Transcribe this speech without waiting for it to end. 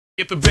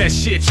Get the best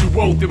shit you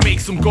wrote that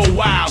makes them go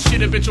wild.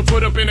 Shit a bitch will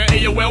put up in her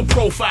AOL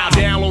profile.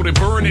 Download it,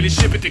 burn it, and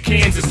ship it to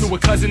Kansas. To a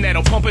cousin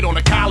that'll pump it on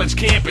a college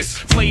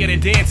campus. Play it in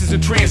dances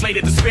and translate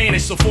it to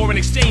Spanish. So foreign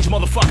exchange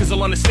motherfuckers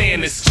will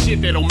understand this.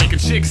 Shit that'll make a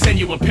chick send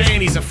you a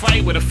panties and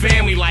fight with a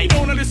family like, you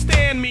don't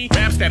understand me.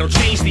 Raps that'll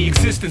change the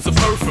existence of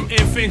Earth from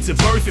infant to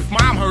birth. If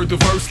mom heard the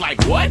verse like,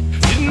 what?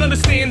 Didn't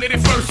understand it at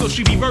first, so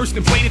she be versed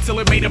and played it till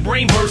it made her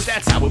brain burst.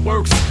 That's how it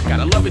works.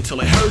 Gotta love it till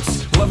it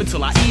hurts. Love it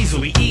till I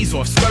easily ease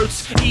off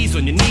skirts. Ease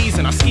on your knees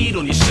and I skied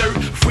on your shirt.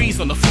 Freeze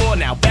on the floor,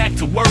 now back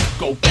to work.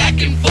 Go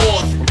back and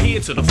forth. From here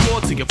to the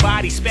floor till your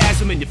body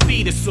spasm and your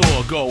feet are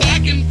sore. Go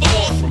back and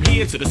forth. From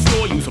here to the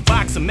store, use a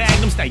box of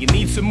magnums, now you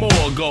need some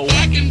more. Go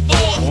back and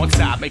forth. On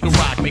top, make a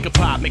rock, make a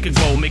pop, make a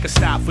go, make a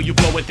stop for you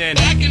blow it then.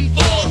 Back and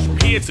forth. From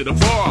here to the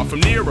bar, from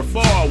near or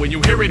far, when you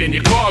hear it in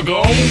your car, go.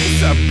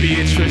 What's up,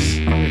 Beatrice?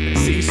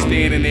 See you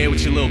standing there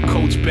with your little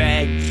Coach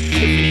bag,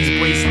 Tiffany's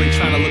bracelet,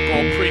 trying to look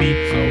all pretty.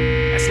 So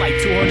that's like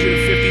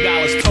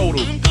 $250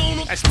 total.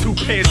 That's 2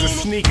 pairs of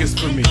sneakers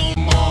for me.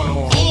 Come on,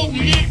 don't hold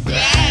me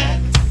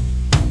back.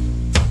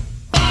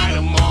 Fight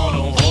them all,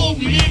 don't hold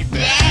me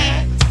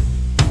back.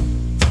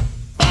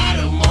 Fight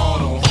them all,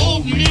 don't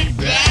hold me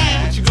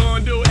back. What you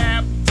gonna do,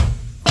 App?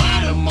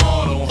 Fight them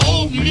all, don't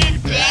hold me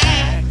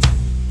back.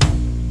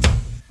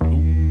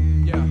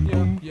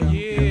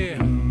 Yeah.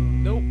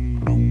 Nope.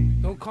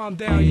 Don't calm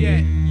down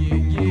yet.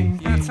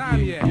 Not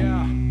time yet.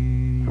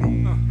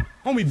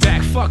 Homie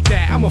back, fuck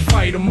that, I'ma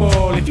fight them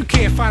all. If you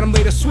can't fight them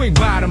later, swing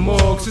by them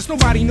all. Since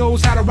nobody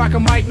knows how to rock a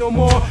mic no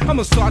more,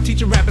 I'ma start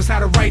teaching rappers how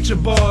to write your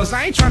bars.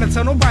 I ain't trying to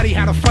tell nobody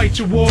how to fight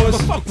your wars,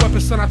 but fuck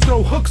weapons, son, I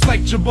throw hooks like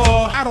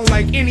Jabbar. I don't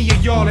like any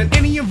of y'all, and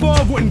any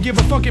involved wouldn't give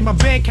a fuck if my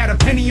bank had a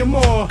penny or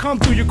more. Come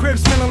through your crib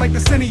smelling like the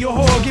sin of your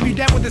whore. Give you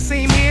that with the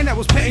same hand that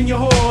was petting your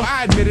whore.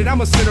 I admit it,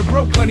 I'm a sinner,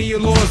 broke plenty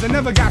of laws. I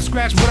never got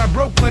scratched, but I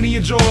broke plenty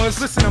of jaws.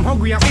 Listen, I'm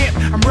hungry, I'm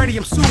amped, I'm ready,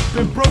 I'm soup.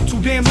 Been broke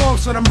too damn long,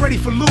 son, I'm ready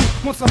for loot.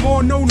 Once I'm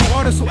on, no new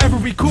artist will ever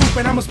recoup.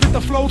 And I'ma spit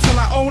the flow till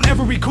I own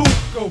every coupe.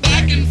 Go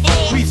back and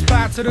forth. Sweet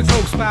spot to the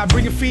dope spot.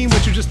 Bring a fiend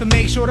with you just to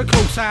make sure the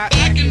coke's hot.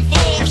 Back and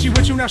forth. If she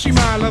with you now, she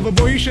mine. Lover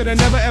boy, you shoulda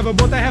never ever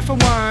bought that half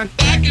of wine.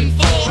 Back and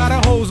forth. Lot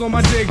of hoes on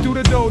my dick. Do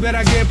the dough that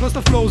I get plus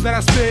the flows that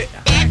I spit.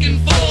 Back and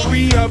forth.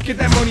 We up, get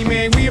that money,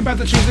 man. We about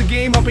to change the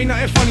game up. Ain't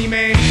nothing funny,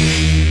 man.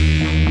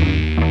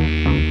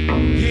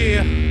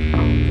 Yeah,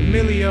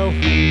 Emilio.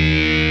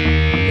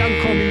 Y'all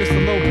can call me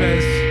Mr.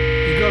 Lopez.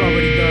 Your girl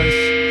already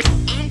does.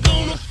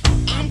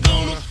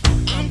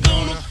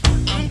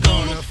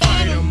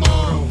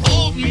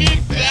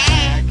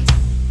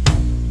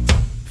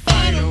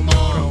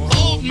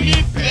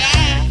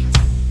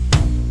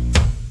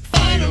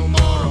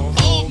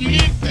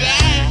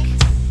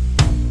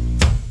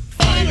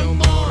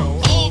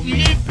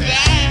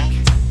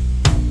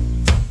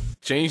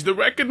 Change the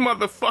record,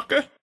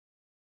 motherfucker.